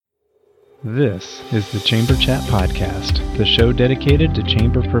This is the Chamber Chat Podcast, the show dedicated to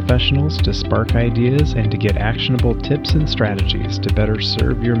chamber professionals to spark ideas and to get actionable tips and strategies to better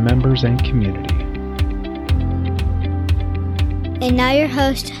serve your members and community. And now your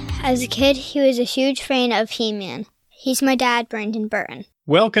host. As a kid, he was a huge fan of He-Man. He's my dad, Brandon Burton.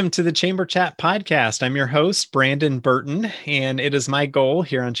 Welcome to the Chamber Chat Podcast. I'm your host, Brandon Burton, and it is my goal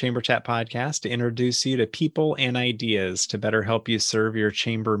here on Chamber Chat Podcast to introduce you to people and ideas to better help you serve your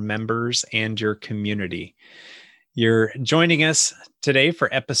chamber members and your community. You're joining us today for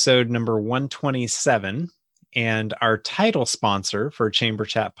episode number 127, and our title sponsor for Chamber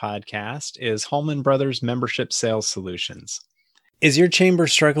Chat Podcast is Holman Brothers Membership Sales Solutions. Is your chamber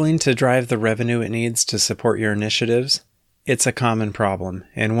struggling to drive the revenue it needs to support your initiatives? It's a common problem,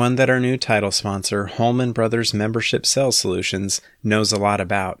 and one that our new title sponsor, Holman Brothers Membership Sales Solutions, knows a lot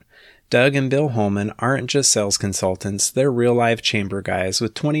about. Doug and Bill Holman aren't just sales consultants, they're real-life chamber guys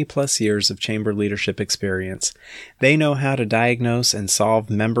with 20-plus years of chamber leadership experience. They know how to diagnose and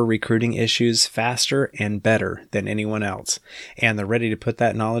solve member recruiting issues faster and better than anyone else, and they're ready to put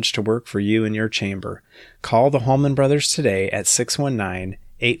that knowledge to work for you and your chamber. Call the Holman Brothers today at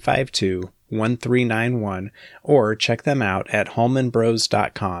 619-852-1391 or check them out at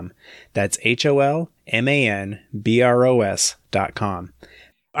holmanbros.com. That's HOLMANBROS.com.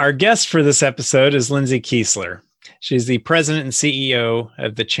 Our guest for this episode is Lindsay Kiesler. She's the president and CEO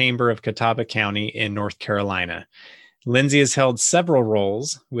of the Chamber of Catawba County in North Carolina. Lindsay has held several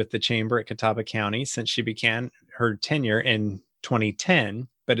roles with the Chamber at Catawba County since she began her tenure in 2010,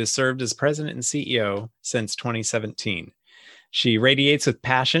 but has served as president and CEO since 2017. She radiates with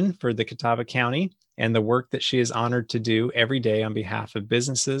passion for the Catawba County and the work that she is honored to do every day on behalf of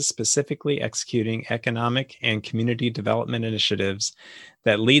businesses specifically executing economic and community development initiatives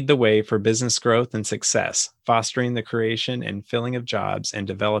that lead the way for business growth and success, fostering the creation and filling of jobs and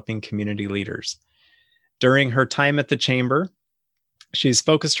developing community leaders. During her time at the Chamber, she's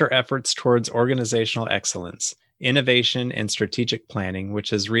focused her efforts towards organizational excellence, innovation, and strategic planning, which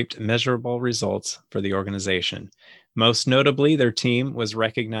has reaped measurable results for the organization. Most notably, their team was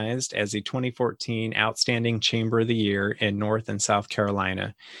recognized as the 2014 Outstanding Chamber of the Year in North and South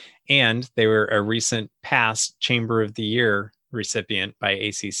Carolina, and they were a recent past Chamber of the Year recipient by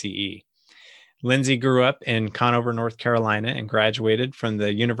ACCE. Lindsay grew up in Conover, North Carolina, and graduated from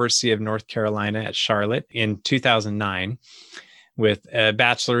the University of North Carolina at Charlotte in 2009 with a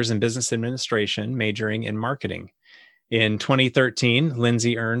bachelor's in business administration, majoring in marketing. In 2013,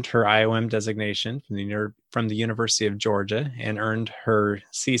 Lindsay earned her IOM designation from the University of Georgia and earned her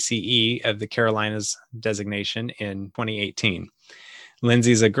CCE of the Carolinas designation in 2018.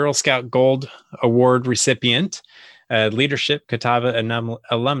 Lindsay's a Girl Scout Gold Award recipient, Leadership Catawba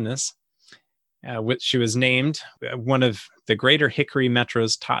alumnus. She was named one of the Greater Hickory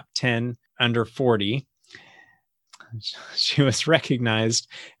Metro's top 10 under 40. She was recognized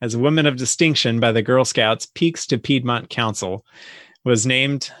as a woman of distinction by the Girl Scouts Peaks to Piedmont Council, was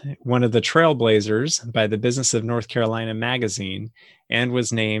named one of the Trailblazers by the Business of North Carolina magazine, and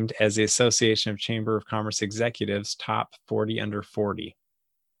was named as the Association of Chamber of Commerce Executives top 40 under 40.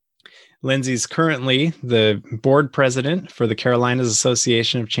 Lindsay's currently the board president for the Carolinas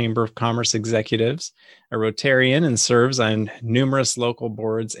Association of Chamber of Commerce Executives, a Rotarian, and serves on numerous local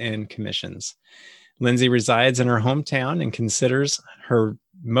boards and commissions. Lindsay resides in her hometown and considers her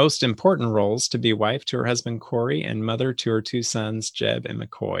most important roles to be wife to her husband, Corey, and mother to her two sons, Jeb and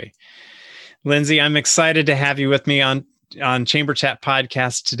McCoy. Lindsay, I'm excited to have you with me on Chamber Chat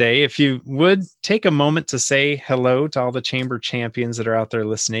Podcast today. If you would take a moment to say hello to all the Chamber champions that are out there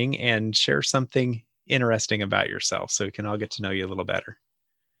listening and share something interesting about yourself so we can all get to know you a little better.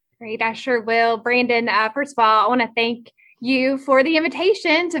 Great, I sure will. Brandon, first of all, I want to thank you for the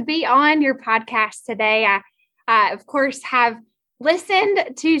invitation to be on your podcast today. I of course, have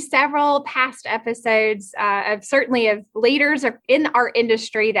listened to several past episodes of leaders in our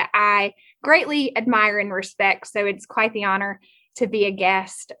industry that I greatly admire and respect. So it's quite the honor to be a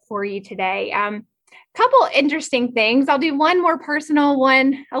guest for you today. Couple interesting things. I'll do one more personal,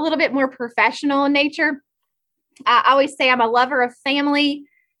 one a little bit more professional in nature. I always say I'm a lover of family,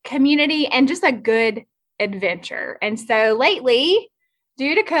 community, and just a good adventure. And so lately,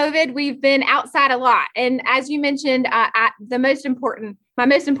 due to COVID, we've been outside a lot. And as you mentioned, my most important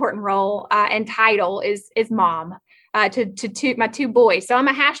role and title is mom to my two boys. So I'm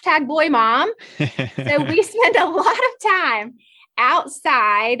a hashtag boy mom. So we spend a lot of time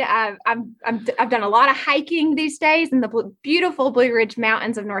outside. I've done a lot of hiking these days in the beautiful Blue Ridge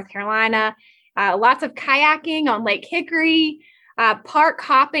Mountains of North Carolina. Lots of kayaking on Lake Hickory. Park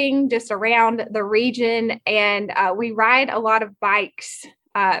hopping just around the region. And we ride a lot of bikes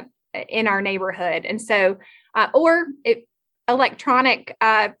in our neighborhood. And so, electronic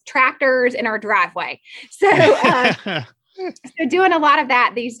tractors in our driveway. So doing a lot of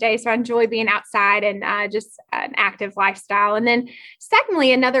that these days. So I enjoy being outside and just an active lifestyle. And then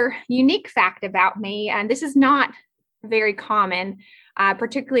secondly, another unique fact about me, and this is not very common,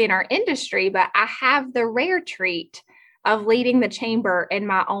 particularly in our industry, but I have the rare treat of leading the chamber in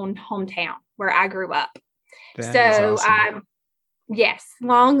my own hometown where I grew up. That is awesome. Yes,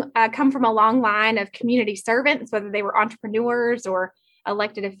 come from a long line of community servants, whether they were entrepreneurs or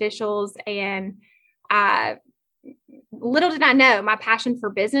elected officials. And little did I know my passion for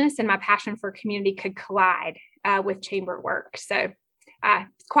business and my passion for community could collide with chamber work. So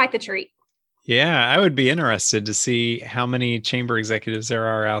it's quite the treat. Yeah, I would be interested to see how many chamber executives there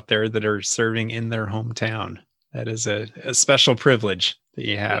are out there that are serving in their hometown. That is a special privilege that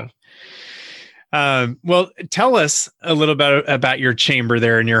you have. Well, tell us a little bit about your chamber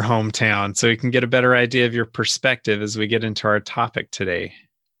there in your hometown so we can get a better idea of your perspective as we get into our topic today.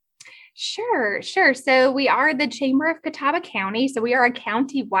 Sure. So we are the Chamber of Catawba County. So we are a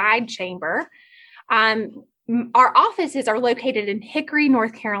county-wide chamber. Our offices are located in Hickory,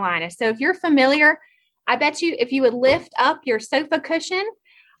 North Carolina. So if you're familiar, I bet you if you would lift up your sofa cushion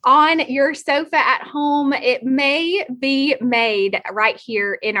on your sofa at home, it may be made right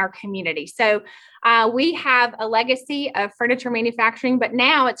here in our community. So we have a legacy of furniture manufacturing, but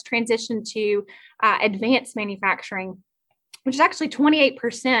now it's transitioned to advanced manufacturing, which is actually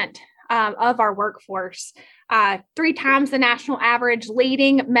 28% of our workforce, 3 times the national average,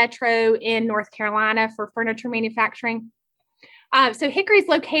 leading metro in North Carolina for furniture manufacturing. So Hickory's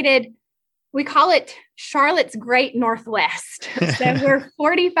located, we call it Charlotte's Great Northwest. So we're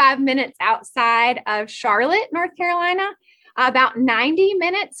 45 minutes outside of Charlotte, North Carolina, about 90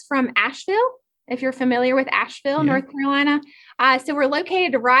 minutes from Asheville, if you're familiar with Asheville, North Carolina. So we're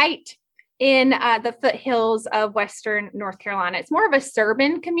located right in the foothills of Western North Carolina. It's more of a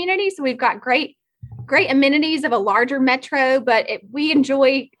suburban community. So we've got great amenities of a larger metro, but we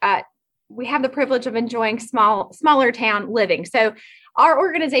have the privilege of enjoying smaller town living. So our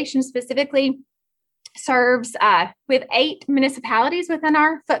organization specifically serves with 8 municipalities within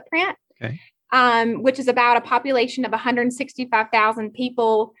our footprint, which is about a population of 165,000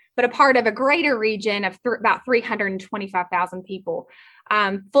 people, but a part of a greater region of about 325,000 people.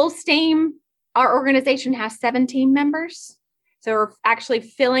 Full steam, our organization has 17 members. So we're actually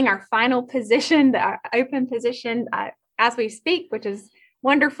filling our final position, the open position, as we speak, which is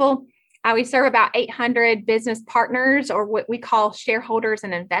wonderful. We serve about 800 business partners, or what we call shareholders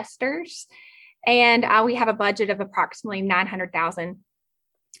and investors. And we have a budget of approximately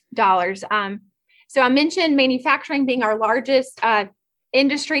 $900,000. So I mentioned manufacturing being our largest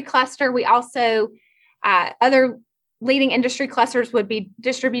industry cluster. We also, other leading industry clusters would be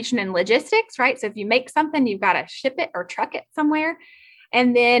distribution and logistics, right? So if you make something, you've got to ship it or truck it somewhere.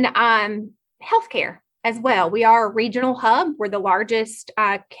 And then healthcare as well. We are a regional hub. We're the largest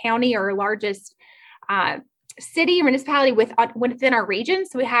county or largest city or municipality within our region.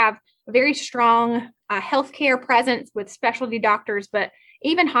 So we have a very strong healthcare presence with specialty doctors, but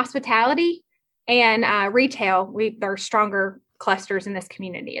even hospitality and retail, there are stronger clusters in this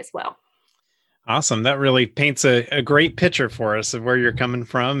community as well. Awesome. That really paints a great picture for us of where you're coming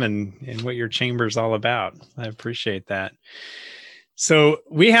from and what your chamber is all about. I appreciate that. So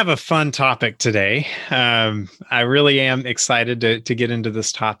we have a fun topic today. I really am excited to get into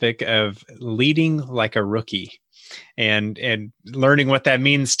this topic of leading like a rookie and learning what that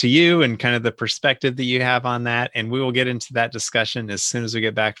means to you and kind of the perspective that you have on that. And we will get into that discussion as soon as we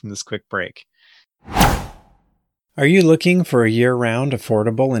get back from this quick break. Are you looking for a year-round,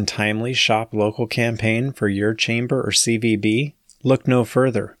 affordable, and timely shop local campaign for your chamber or CVB? Look no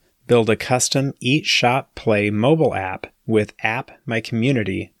further. Build a custom Eat, Shop, Play mobile app with App My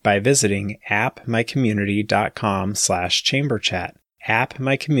Community by visiting appmycommunity.com/chamberchat. App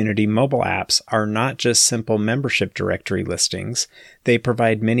My Community mobile apps are not just simple membership directory listings. They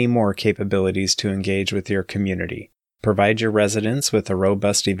provide many more capabilities to engage with your community. Provide your residents with a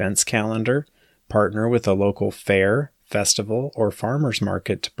robust events calendar. Partner with a local fair, festival, or farmers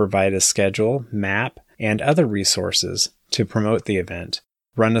market to provide a schedule, map, and other resources to promote the event.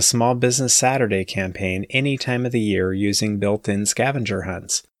 Run a small business Saturday campaign any time of the year using built-in scavenger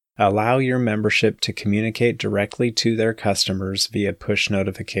hunts. Allow your membership to communicate directly to their customers via push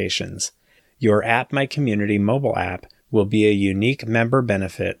notifications. Your App My Community mobile app will be a unique member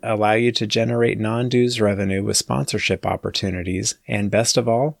benefit, allow you to generate non-dues revenue with sponsorship opportunities, and best of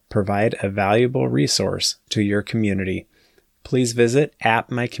all, provide a valuable resource to your community. Please visit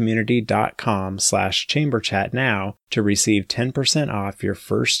appmycommunity.com/chamberchat now to receive 10% off your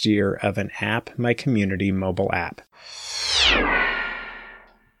first year of an App My Community mobile app.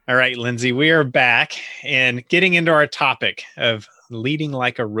 All right, Lindsay, we are back and getting into our topic of leading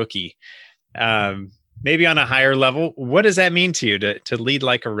like a rookie. Maybe on a higher level, what does that mean to you to lead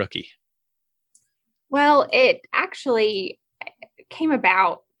like a rookie? Well, it actually came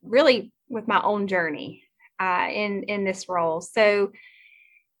about really with my own journey in this role. So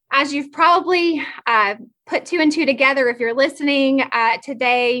as you've probably put two and two together, if you're listening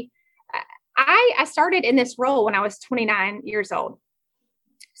today, I started in this role when I was 29 years old.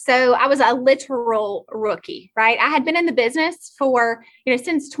 So I was a literal rookie, right? I had been in the business for,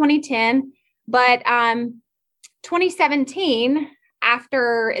 since 2010, but 2017,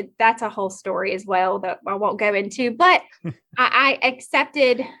 after that's a whole story as well that I won't go into, but I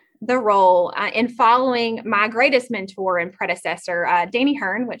accepted the role in following my greatest mentor and predecessor, Danny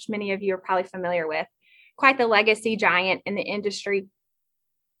Hearn, which many of you are probably familiar with, quite the legacy giant in the industry.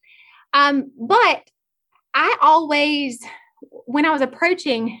 But I always, when I was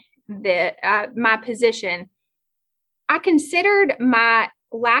approaching my position, I considered my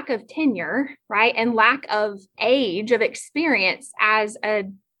lack of tenure, right, and lack of age, of experience as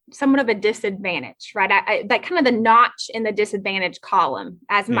somewhat of a disadvantage, right? I like kind of the notch in the disadvantage column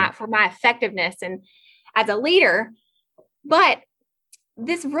for my effectiveness and as a leader. But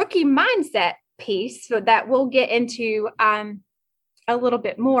this rookie mindset piece, so that we'll get into a little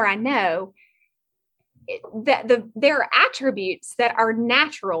bit more, I know that there are attributes that are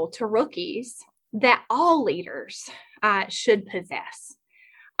natural to rookies that all leaders should possess.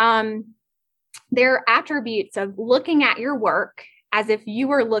 There are attributes of looking at your work as if you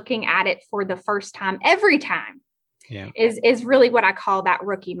were looking at it for the first time every time. Is really what I call that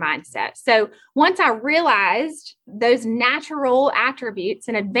rookie mindset. So once I realized those natural attributes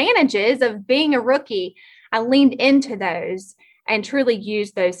and advantages of being a rookie, I leaned into those and truly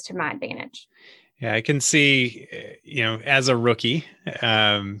used those to my advantage. Yeah, I can see, as a rookie,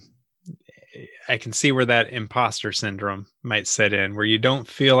 I can see where that imposter syndrome might set in, where you don't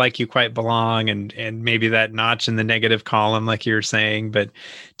feel like you quite belong, and maybe that notch in the negative column, like you were saying, but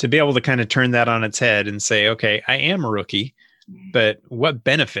to be able to kind of turn that on its head and say, okay, I am a rookie, but what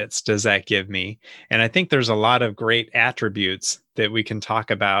benefits does that give me? And I think there's a lot of great attributes that we can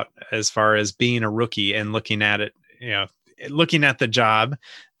talk about as far as being a rookie and looking at it, looking at the job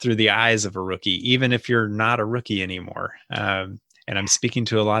through the eyes of a rookie, even if you're not a rookie anymore. And I'm speaking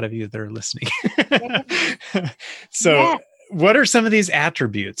to a lot of you that are listening. So what are some of these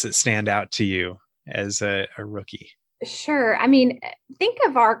attributes that stand out to you as a rookie? Sure. I mean, think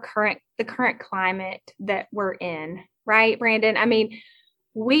of the current climate that we're in, right, Brandon? I mean,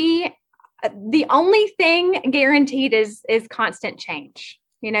 the only thing guaranteed is constant change.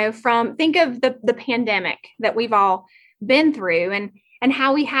 Think of the pandemic that we've all been through and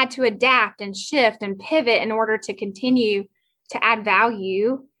how we had to adapt and shift and pivot in order to continue to add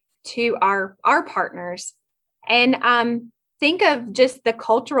value to our partners. And think of just the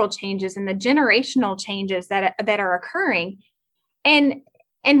cultural changes and the generational changes that are occurring. And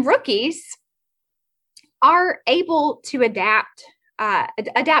rookies are able to adapt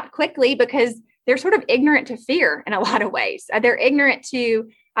quickly because they're sort of ignorant to fear in a lot of ways. They're ignorant to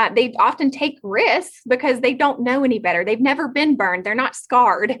they often take risks because they don't know any better. They've never been burned. They're not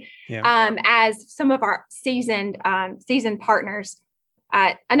scarred as some of our seasoned partners.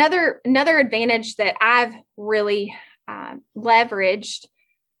 Another advantage that I've really leveraged,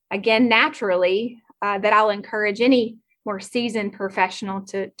 again, naturally, that I'll encourage any more seasoned professional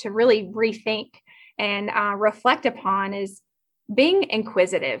to really rethink and reflect upon is being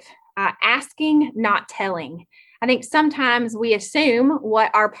inquisitive, asking, not telling. I think sometimes we assume what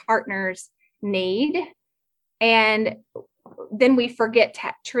our partners need, and then we forget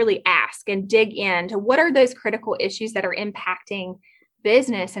to truly ask and dig into what are those critical issues that are impacting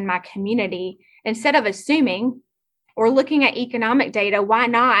business and my community. Instead of assuming or looking at economic data, why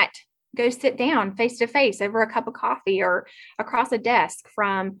not go sit down face to face over a cup of coffee or across a desk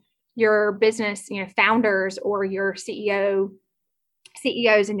from your business, founders or your CEOs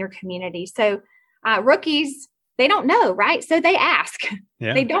in your community. So rookies, they don't know, right? So they ask.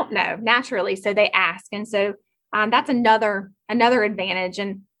 Yeah. They don't know naturally, so they ask. And so that's another advantage.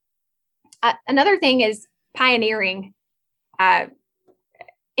 And another thing is pioneering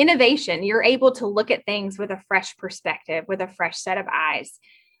innovation. You're able to look at things with a fresh perspective, with a fresh set of eyes.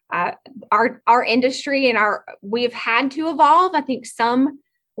 Our industry and we've had to evolve. I think some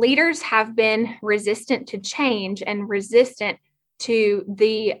leaders have been resistant to change and resistant to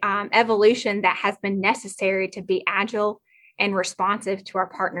the evolution that has been necessary to be agile and responsive to our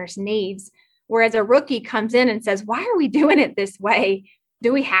partner's needs. Whereas a rookie comes in and says, why are we doing it this way?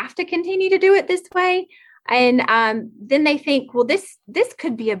 Do we have to continue to do it this way? And then they think, well, this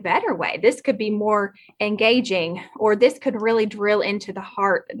could be a better way. This could be more engaging, or this could really drill into the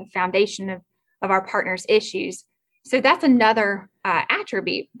heart and the foundation of our partner's issues. So that's another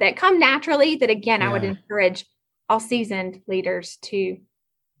attribute that come naturally that, again, I would encourage all seasoned leaders to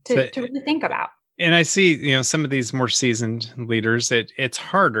really think about. And I see, some of these more seasoned leaders, it's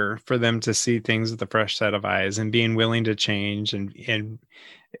harder for them to see things with a fresh set of eyes and being willing to change. And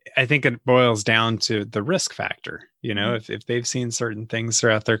I think it boils down to the risk factor. If they've seen certain things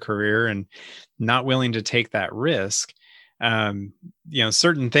throughout their career and not willing to take that risk,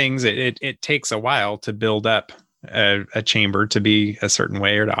 certain things, it takes a while to build up a chamber to be a certain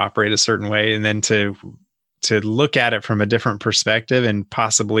way or to operate a certain way. And then to look at it from a different perspective and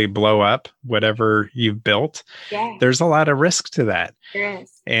possibly blow up whatever you've built. Yeah. There's a lot of risk to that. There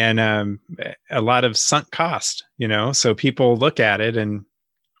is. And a lot of sunk cost, so people look at it and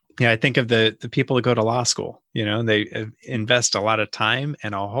I think of the people that go to law school, they invest a lot of time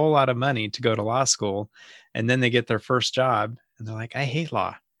and a whole lot of money to go to law school. And then they get their first job and they're like, I hate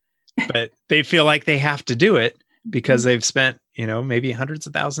law, but they feel like they have to do it because they've spent, maybe hundreds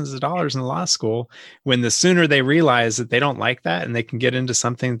of thousands of dollars in law school, when the sooner they realize that they don't like that and they can get into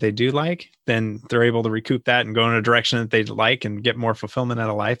something that they do like, then they're able to recoup that and go in a direction that they like and get more fulfillment out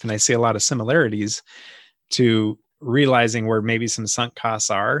of life. And I see a lot of similarities to realizing where maybe some sunk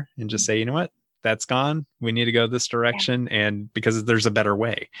costs are and just say, you know what, that's gone. We need to go this direction. And because there's a better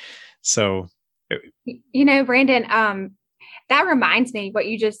way. So, Brandon, that reminds me, what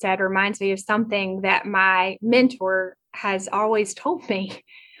you just said reminds me of something that my mentor has always told me,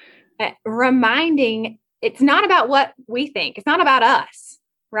 reminding it's not about what we think. It's not about us,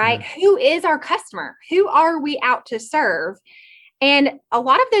 right? Yeah. Who is our customer? Who are we out to serve? And a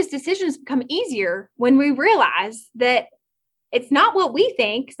lot of those decisions become easier when we realize that it's not what we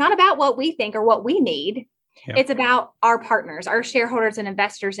think. It's not about what we think or what we need. Yep. It's about our partners, our shareholders and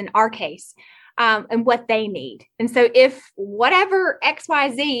investors in our case. And what they need. And so if whatever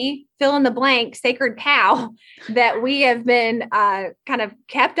XYZ, fill in the blank, sacred cow that we have been kind of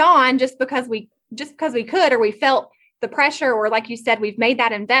kept on just because we could, or we felt the pressure, or like you said, we've made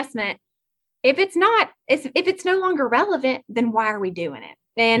that investment. If it's no longer relevant, then why are we doing it?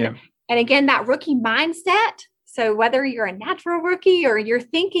 And again, that rookie mindset. So whether you're a natural rookie or you're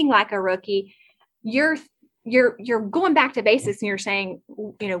thinking like a rookie, you're going back to basics and you're saying,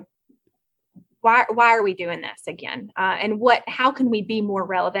 why are we doing this again? And how can we be more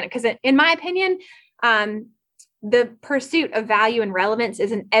relevant? Because in my opinion, the pursuit of value and relevance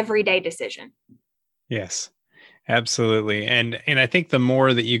is an everyday decision. Yes, absolutely. And I think the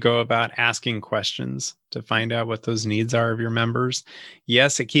more that you go about asking questions to find out what those needs are of your members,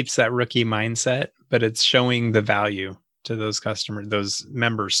 yes, it keeps that rookie mindset, but it's showing the value to those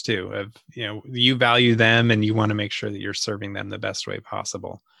members too, of, you value them and you want to make sure that you're serving them the best way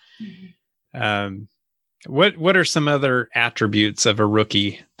possible. Mm-hmm. What are some other attributes of a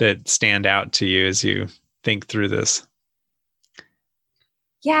rookie that stand out to you as you think through this?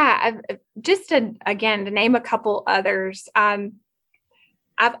 Yeah, to name a couple others.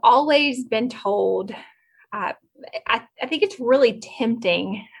 I've always been told, I think it's really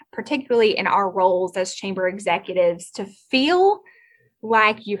tempting, particularly in our roles as chamber executives, to feel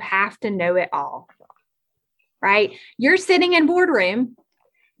like you have to know it all, right? You're sitting in boardroom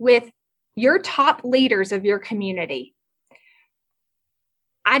with your top leaders of your community.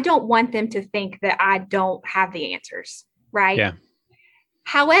 I don't want them to think that I don't have the answers, right? Yeah.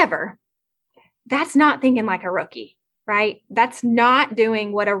 However, that's not thinking like a rookie, right? That's not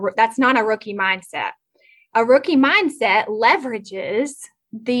doing that's not a rookie mindset. A rookie mindset leverages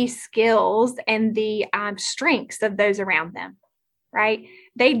the skills and the strengths of those around them, right?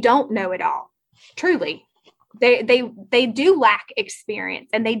 They don't know it all, truly. They do lack experience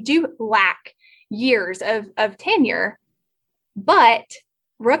and they do lack years of tenure, but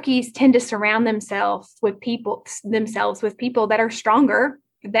rookies tend to surround themselves with people that are stronger,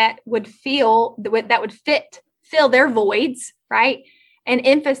 that would fill their voids, right? And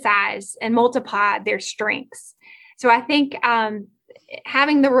emphasize and multiply their strengths. So I think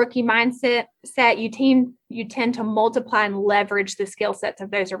having the rookie mindset, you tend to multiply and leverage the skill sets of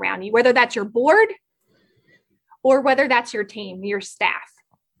those around you, whether that's your board or whether that's your team, your staff.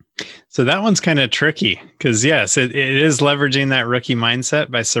 So that one's kind of tricky because, yes, it is leveraging that rookie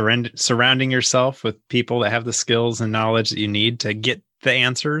mindset by surrounding yourself with people that have the skills and knowledge that you need to get the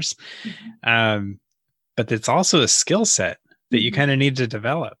answers. Mm-hmm. But it's also a skill set that you kind of need to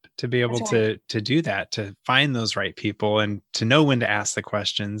develop. to be able to do that, to find those right people and to know when to ask the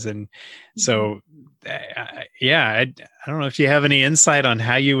questions. And so, I don't know if you have any insight on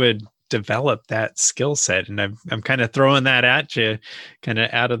how you would develop that skill set. And I'm kind of throwing that at you, kind of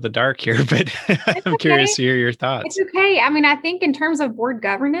out of the dark here, but I'm curious to hear your thoughts. It's okay. I mean, I think in terms of board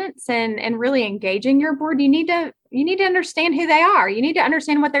governance and really engaging your board, you need to understand who they are. You need to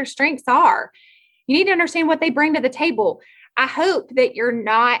understand what their strengths are. You need to understand what they bring to the table. I hope that you're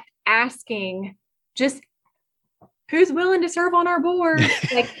not asking just who's willing to serve on our board.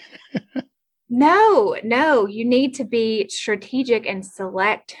 Like, no, you need to be strategic and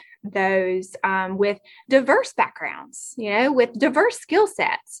select those with diverse backgrounds, with diverse skill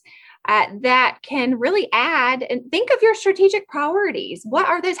sets that can really add. And think of your strategic priorities. What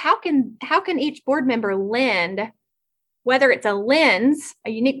are those? How can each board member lend, whether it's a lens, a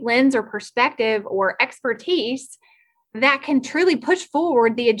unique lens or perspective or expertise that can truly push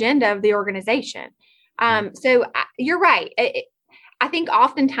forward the agenda of the organization? So you're right. I think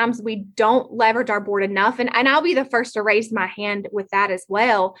oftentimes we don't leverage our board enough. And I'll be the first to raise my hand with that as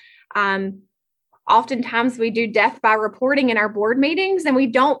well. Oftentimes we do death by reporting in our board meetings, and we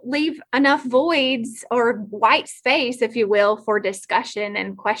don't leave enough voids or white space, if you will, for discussion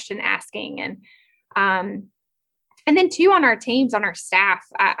and question asking. And then too, on our teams, on our staff,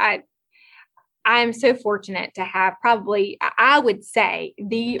 I'm so fortunate to have probably, I would say,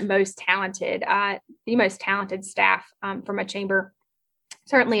 the most talented staff from a chamber,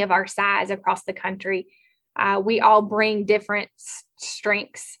 certainly of our size across the country. We all bring different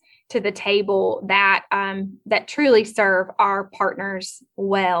strengths to the table that truly serve our partners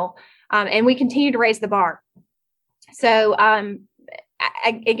well. And we continue to raise the bar. So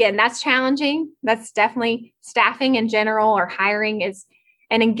again, that's challenging. That's definitely staffing in general, or hiring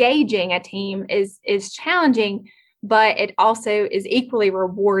and engaging a team is challenging, but it also is equally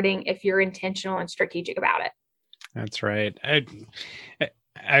rewarding if you're intentional and strategic about it. That's right.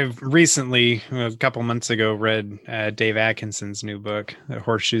 I've recently, a couple months ago, read Dave Atkinson's new book,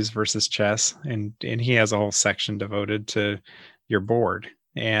 Horseshoes versus Chess, and he has a whole section devoted to your board.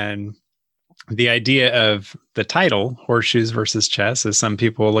 And the idea of the title, Horseshoes versus Chess, is some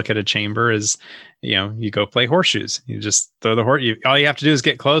people look at a chamber as, you go play horseshoes. You just throw the horse. All you have to do is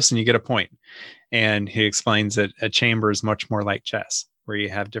get close and you get a point. And he explains that a chamber is much more like chess, where you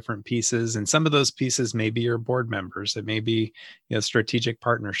have different pieces, and some of those pieces may be your board members. It may be, strategic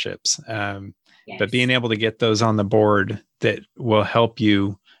partnerships. Yes. But being able to get those on the board that will help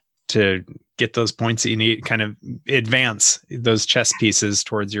you to get those points that you need, kind of advance those chess pieces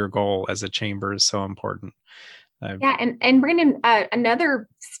towards your goal as a chamber, is so important. And Brandon, another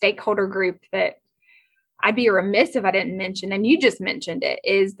stakeholder group that I'd be remiss if I didn't mention, and you just mentioned it,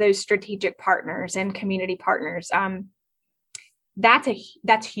 is those strategic partners and community partners. That's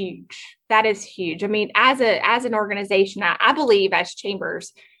huge. That is huge. I mean, as an organization, I believe as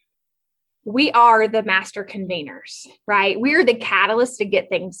chambers, we are the master conveners, right? We're the catalyst to get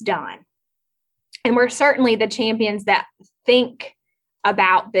things done. And we're certainly the champions that think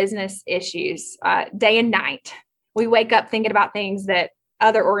about business issues day and night. We wake up thinking about things that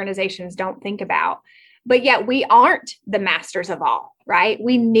other organizations don't think about. But yet we aren't the masters of all, right?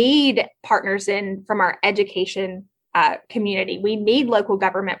 We need partners from our education community. We need local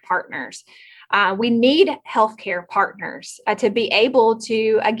government partners. We need healthcare partners to be able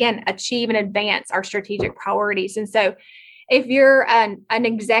to, again, achieve and advance our strategic priorities. And so if you're an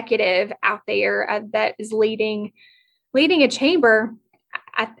executive out there that is leading a chamber,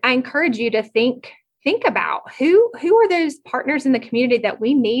 I encourage you to think about who are those partners in the community that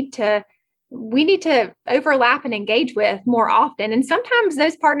we need to overlap and engage with more often. And sometimes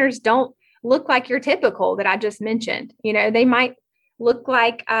those partners don't look like your typical that I just mentioned. They might look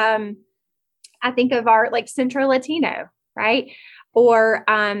like, I think of our Central Latino, right? Or,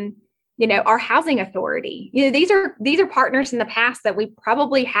 our housing authority. These are partners in the past that we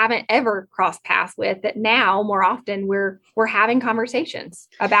probably haven't ever crossed paths with, that now more often we're having conversations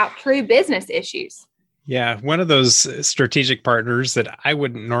about true business issues. Yeah, one of those strategic partners that I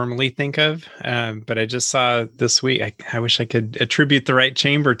wouldn't normally think of, but I just saw this week. I wish I could attribute the right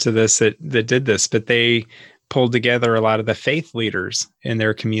chamber to this that did this, but they pulled together a lot of the faith leaders in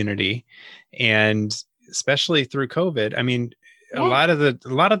their community, and especially through COVID. I mean, a lot of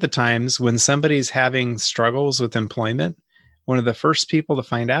the times when somebody's having struggles with employment, one of the first people to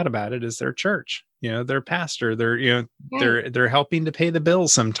find out about it is their church. Their pastor. They're helping to pay the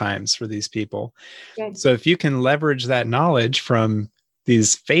bills sometimes for these people. Good. So if you can leverage that knowledge from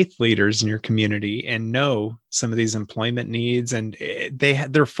these faith leaders in your community and know some of these employment needs, and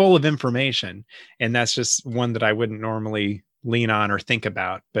they're full of information, and that's just one that I wouldn't normally lean on or think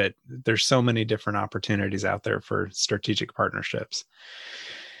about, but there's so many different opportunities out there for strategic partnerships.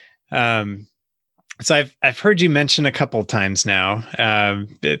 So I've heard you mention a couple times now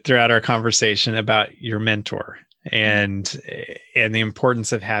throughout our conversation about your mentor and the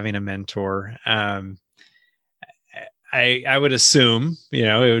importance of having a mentor. I would assume,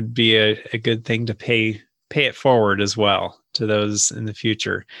 it would be a good thing to pay it forward as well to those in the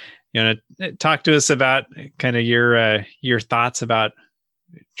future. Talk to us about kind of your thoughts about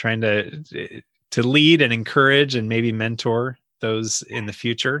trying to lead and encourage and maybe mentor those in the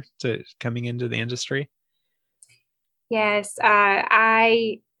future to coming into the industry. Yes,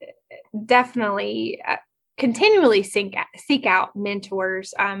 I definitely continually seek out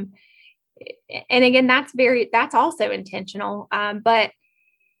mentors. And again, that's also intentional. But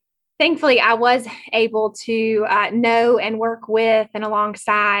thankfully, I was able to know and work with and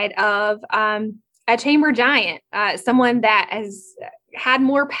alongside of a chamber giant, someone that has had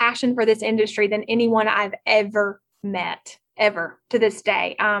more passion for this industry than anyone I've ever met, ever to this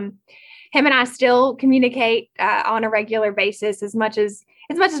day. Him and I still communicate on a regular basis as much as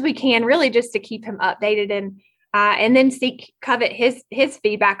we can, really just to keep him updated and then covet his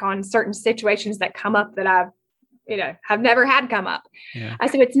feedback on certain situations that come up that have never had come up. Yeah.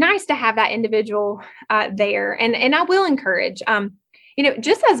 So it's nice to have that individual there. And I will encourage,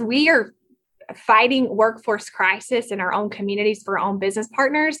 just as we are fighting workforce crisis in our own communities for our own business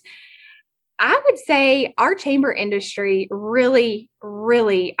partners, I would say our chamber industry really,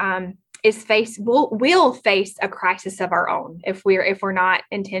 really will face a crisis of our own if we're not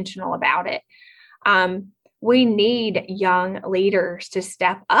intentional about it. We need young leaders to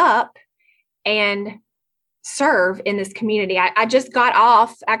step up and serve in this community. I just got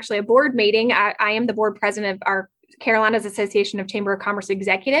off actually a board meeting. I am the board president of our Carolinas Association of Chamber of Commerce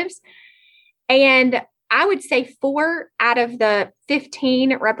Executives. And I would say 4 out of the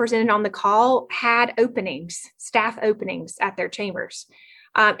 15 represented on the call had staff openings at their chambers.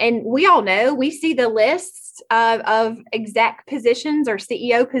 And we all know, we see the lists of exec positions or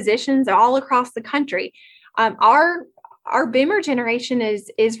CEO positions all across the country. Our boomer generation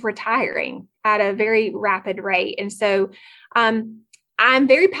is retiring at a very rapid rate. And so I'm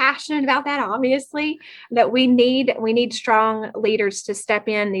very passionate about that, obviously, that we need strong leaders to step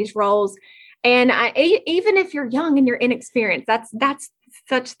in these roles. And even if you're young and you're inexperienced, that's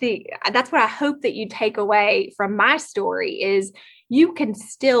what I hope that you take away from my story is you can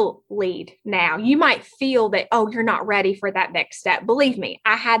still lead now. You might feel that, you're not ready for that next step. Believe me,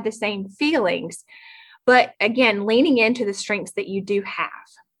 I had the same feelings. But again, leaning into the strengths that you do have,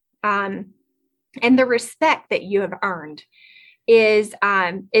 and the respect that you have earned is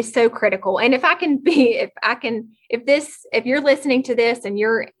so critical. And if you're listening to this and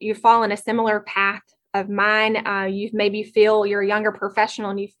you fall in a similar path of mine, you maybe feel you're a younger professional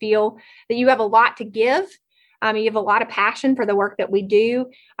and you feel that you have a lot to give. You have a lot of passion for the work that we do.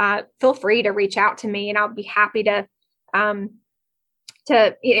 Feel free to reach out to me, and I'll be happy to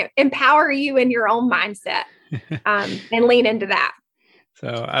empower you in your own mindset and lean into that. So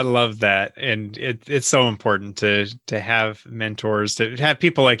I love that. And it's so important to have mentors, to have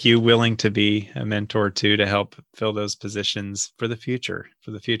people like you willing to be a mentor too, to help fill those positions for the future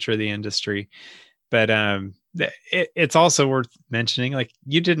of the industry. But it's also worth mentioning, like,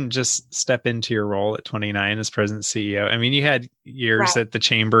 you didn't just step into your role at 29 as president CEO. I mean, you had years at the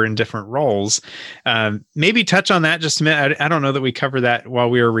chamber in different roles. Maybe touch on that just a minute. I don't know that we covered that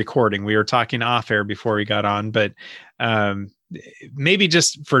while we were recording. We were talking off air before we got on, but maybe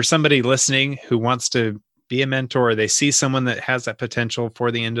just for somebody listening who wants to be a mentor, they see someone that has that potential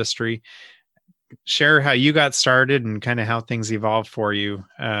for the industry, share how you got started and kind of how things evolved for you.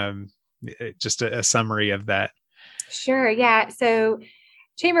 Just a summary of that. Sure. Yeah. So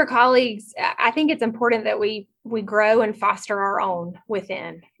chamber colleagues, I think it's important that we grow and foster our own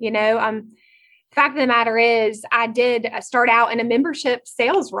within, the fact of the matter is I did start out in a membership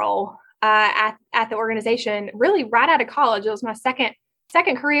sales role at the organization, really right out of college. It was my second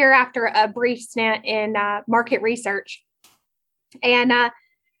career after a brief stint in market research. And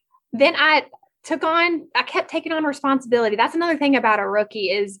then I kept taking on responsibility. That's another thing about a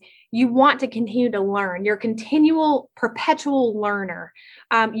rookie is you want to continue to learn. You're a continual, perpetual learner.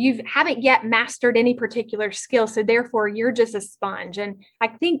 You haven't yet mastered any particular skill, so therefore you're just a sponge. And I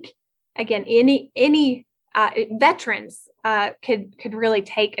think, again, any veterans could really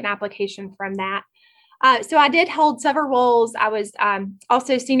take an application from that. So I did hold several roles. I was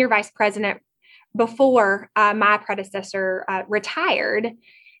also senior vice president before my predecessor retired.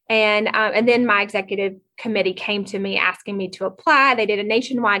 And then my executive committee came to me asking me to apply. They did a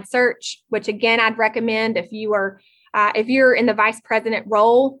nationwide search, which again, I'd recommend if you are If you're in the vice president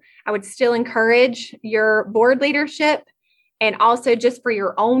role, I would still encourage your board leadership, and also just for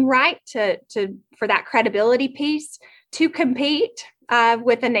your own right for that credibility piece to compete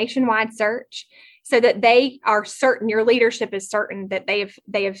with a nationwide search, so that they are certain, your leadership is certain that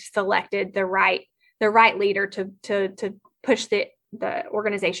they have selected the right leader to push the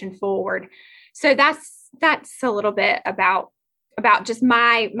organization forward. So that's a little bit about just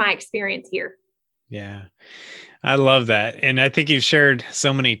my experience here. Yeah, I love that. And I think you've shared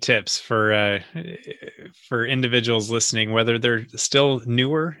so many tips for individuals listening, whether they're still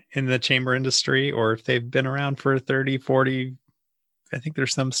newer in the chamber industry or if they've been around for 30, 40, I think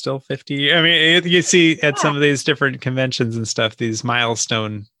there's some still 50. I mean, you see at some of these different conventions and stuff, these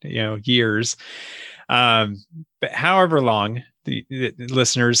milestone, years. But however long the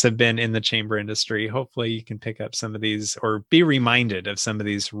listeners have been in the chamber industry, hopefully you can pick up some of these or be reminded of some of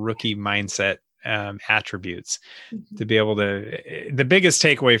these rookie mindset attributes to be able to. The biggest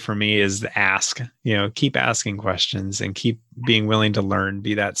takeaway for me is the ask, keep asking questions and keep being willing to learn,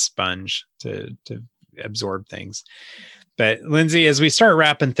 be that sponge to absorb things. But Lindsay, as we start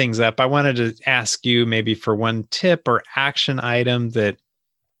wrapping things up, I wanted to ask you maybe for one tip or action item that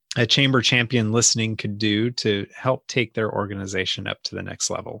a chamber champion listening could do to help take their organization up to the next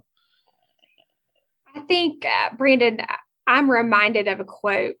level. I think, Brandon, I'm reminded of a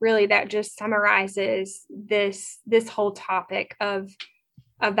quote really that just summarizes this whole topic of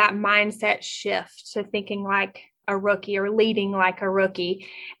that mindset shift to thinking like a rookie or leading like a rookie.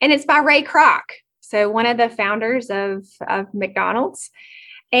 And it's by Ray Kroc. So one of the founders of McDonald's.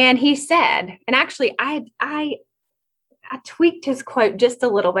 And he said, and actually I tweaked his quote just a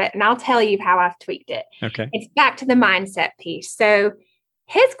little bit, and I'll tell you how I've tweaked it. Okay. It's back to the mindset piece. So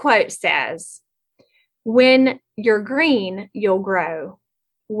his quote says, "When you're green, you'll grow.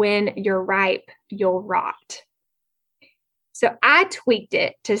 When you're ripe, you'll rot." So I tweaked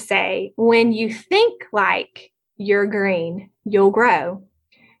it to say, when you think like you're green, you'll grow.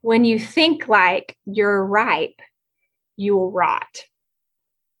 When you think like you're ripe, you'll rot.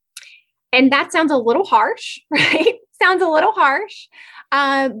 And that sounds a little harsh, right? Sounds a little harsh,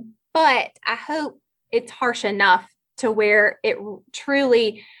 but I hope it's harsh enough to where it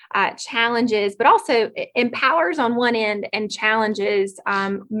truly challenges, but also empowers on one end and challenges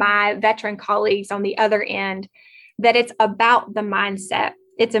my veteran colleagues on the other end, that it's about the mindset.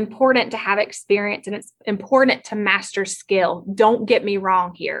 It's important to have experience and it's important to master skill. Don't get me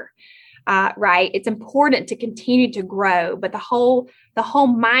wrong here, right? It's important to continue to grow, but the whole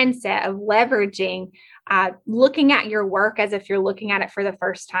mindset of leveraging, looking at your work as if you're looking at it for the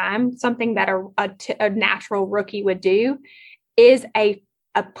first time, something that a natural rookie would do, is a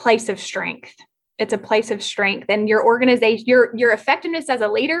place of strength. It's a place of strength, and your organization, your effectiveness as a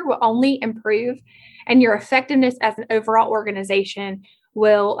leader will only improve, and your effectiveness as an overall organization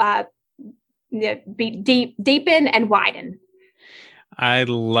will be deepen and widen. I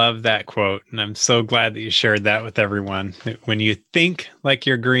love that quote, and I'm so glad that you shared that with everyone. When you think like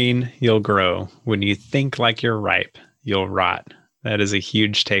you're green, you'll grow. When you think like you're ripe, you'll rot. That is a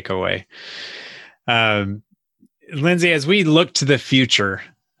huge takeaway. Lindsay, as we look to the future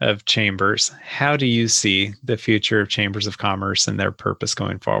of chambers, how do you see the future of chambers of commerce and their purpose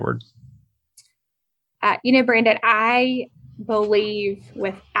going forward? Brandon, I believe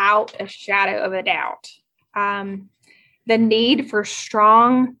without a shadow of a doubt, the need for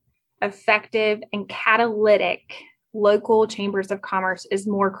strong, effective, and catalytic local chambers of commerce is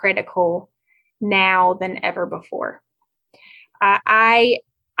more critical now than ever before. I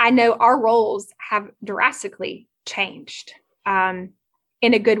know our roles have drastically changed in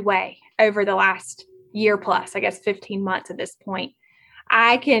a good way over the last year plus, I guess 15 months at this point.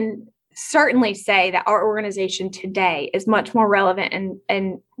 I can certainly say that our organization today is much more relevant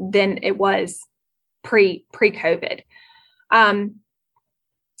and than it was pre-COVID. I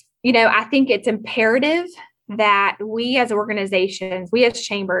think it's imperative that we as organizations, we as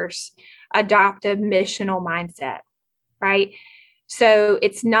chambers, adopt a missional mindset, right? So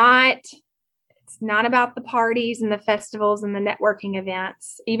it's not about the parties and the festivals and the networking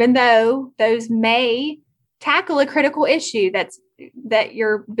events, even though those may tackle a critical issue that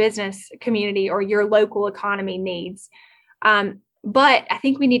your business community or your local economy needs. But I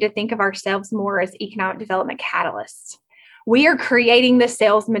think we need to think of ourselves more as economic development catalysts. We are creating the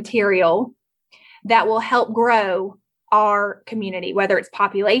sales material that will help grow our community, whether it's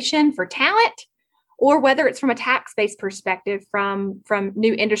population for talent or whether it's from a tax-based perspective from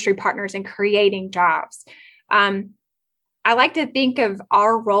new industry partners and creating jobs. I like to think of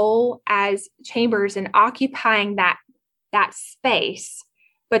our role as chambers in occupying that space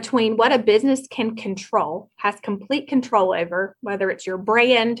between what a business can control, has complete control over, whether it's your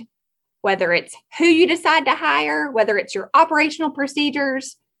brand, whether it's who you decide to hire, whether it's your operational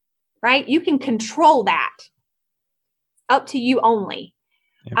procedures, right? You can control that. Up to you only.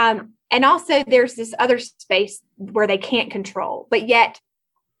 Yep. And also there's this other space where they can't control, but yet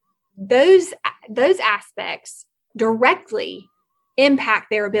those aspects directly impact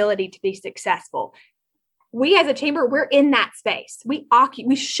their ability to be successful. We as a chamber, we're in that space. We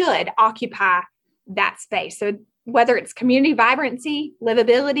should occupy that space. So whether it's community vibrancy,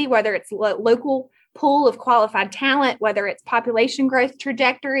 livability, whether it's local pool of qualified talent, whether it's population growth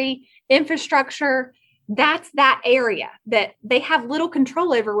trajectory, infrastructure, that's that area that they have little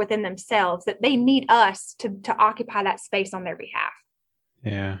control over within themselves, that they need us to occupy that space on their behalf.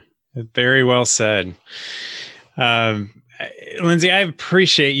 Yeah, very well said. Lindsay, I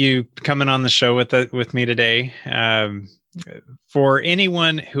appreciate you coming on the show with me today. For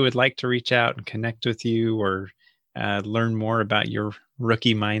anyone who would like to reach out and connect with you or learn more about your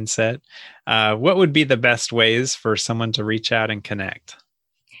rookie mindset, what would be the best ways for someone to reach out and connect?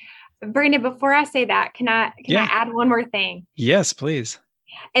 Brandon, before I say that, can I add one more thing? Yes, please.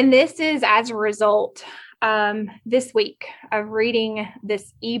 And this is as a result this week of reading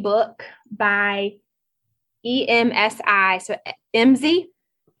this ebook by EMSI, so EMSI,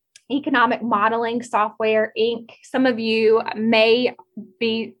 Economic Modeling Software, Inc. Some of you may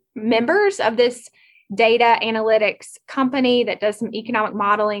be members of this data analytics company that does some economic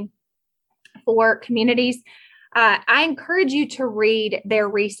modeling for communities. I encourage you to read their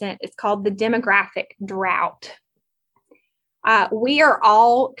recent, it's called The Demographic Drought. We are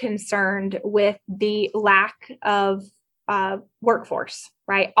all concerned with the lack of workforce,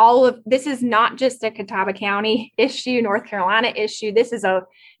 right? All of this is not just a Catawba County issue, North Carolina issue. This is a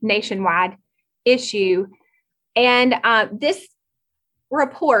nationwide issue. And this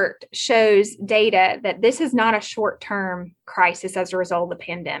report shows data that this is not a short-term crisis as a result of the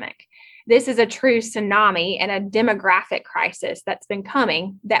pandemic. This is a true tsunami and a demographic crisis that's been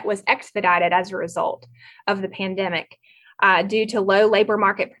coming that was expedited as a result of the pandemic due to low labor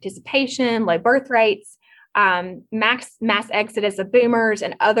market participation, low birth rates, mass exodus of boomers,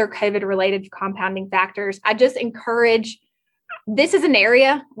 and other COVID-related compounding factors. I just encourage, this is an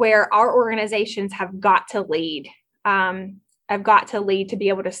area where our organizations have got to lead. To be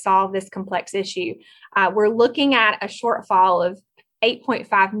able to solve this complex issue. We're looking at a shortfall of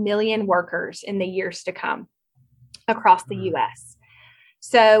 8.5 million workers in the years to come across the U.S.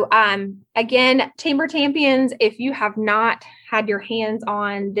 So again, Chamber Champions, if you have not had your hands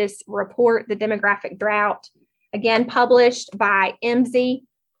on this report, The Demographic Drought, again, published by EMSI,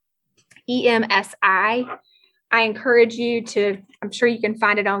 EMSI, I encourage you to, I'm sure you can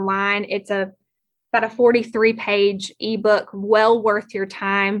find it online. It's about a 43-page ebook, well worth your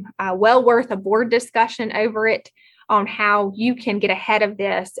time, well worth a board discussion over it on how you can get ahead of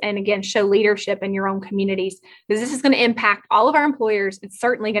this and, again, show leadership in your own communities, because this is going to impact all of our employers. It's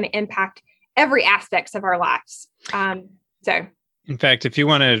certainly going to impact every aspect of our lives. In fact, if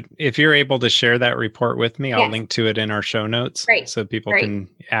you're able to share that report with me, I'll link to it in our show notes. Great. So people can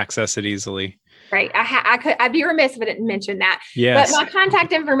access it easily. Right. I'd be remiss if I didn't mention that. Yes. But my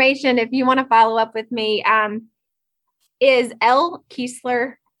contact information, if you want to follow up with me, is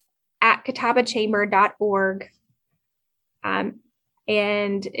lkeesler@catawbachamber.org.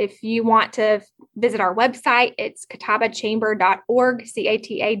 And if you want to visit our website, it's catawbachamber.org,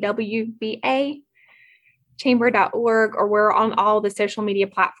 CATAWBA, chamber.org, or we're on all the social media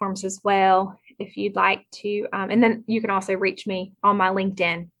platforms as well, if you'd like to. And then you can also reach me on my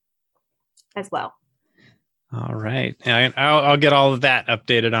LinkedIn as well. All right. And I'll get all of that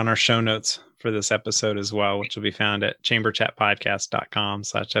updated on our show notes for this episode as well, which will be found at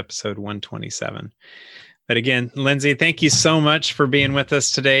chamberchatpodcast.com/episode 127. But again, Lindsay, thank you so much for being with us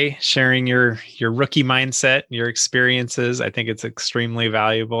today, sharing your rookie mindset, your experiences. I think it's extremely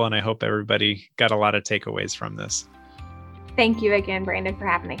valuable, and I hope everybody got a lot of takeaways from this. Thank you again, Brandon, for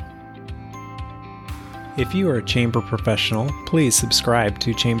having me. If you are a chamber professional, please subscribe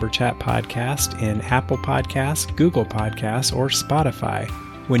to Chamber Chat Podcast in Apple Podcasts, Google Podcasts, or Spotify.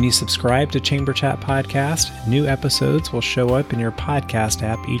 When you subscribe to Chamber Chat Podcast, new episodes will show up in your podcast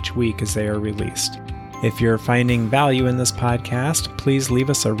app each week as they are released. If you're finding value in this podcast, please leave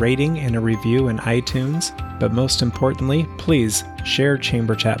us a rating and a review in iTunes. But most importantly, please share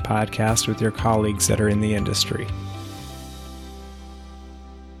Chamber Chat Podcast with your colleagues that are in the industry.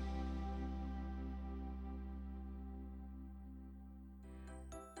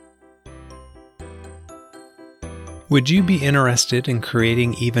 Would you be interested in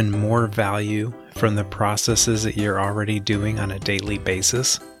creating even more value from the processes that you're already doing on a daily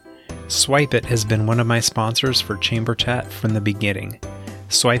basis? SwipeIt has been one of my sponsors for Chamber Chat from the beginning.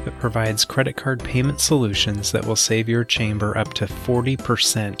 SwipeIt provides credit card payment solutions that will save your chamber up to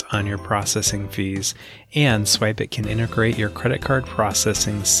 40% on your processing fees, and SwipeIt can integrate your credit card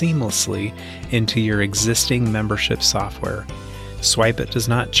processing seamlessly into your existing membership software. SwipeIt does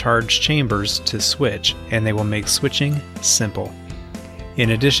not charge chambers to switch, and they will make switching simple. In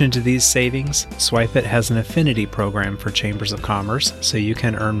addition to these savings, SwipeIt has an affinity program for chambers of commerce, so you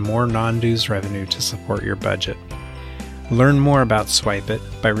can earn more non-dues revenue to support your budget. Learn more about SwipeIt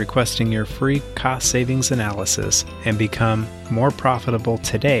by requesting your free cost savings analysis and become more profitable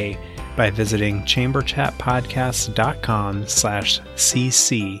today by visiting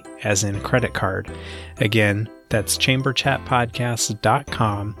chamberchatpodcast.com/cc as in credit card. Again, that's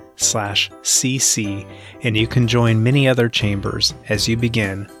chamberchatpodcast.com/cc, and you can join many other chambers as you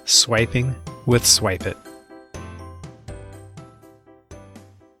begin swiping with SwipeIt.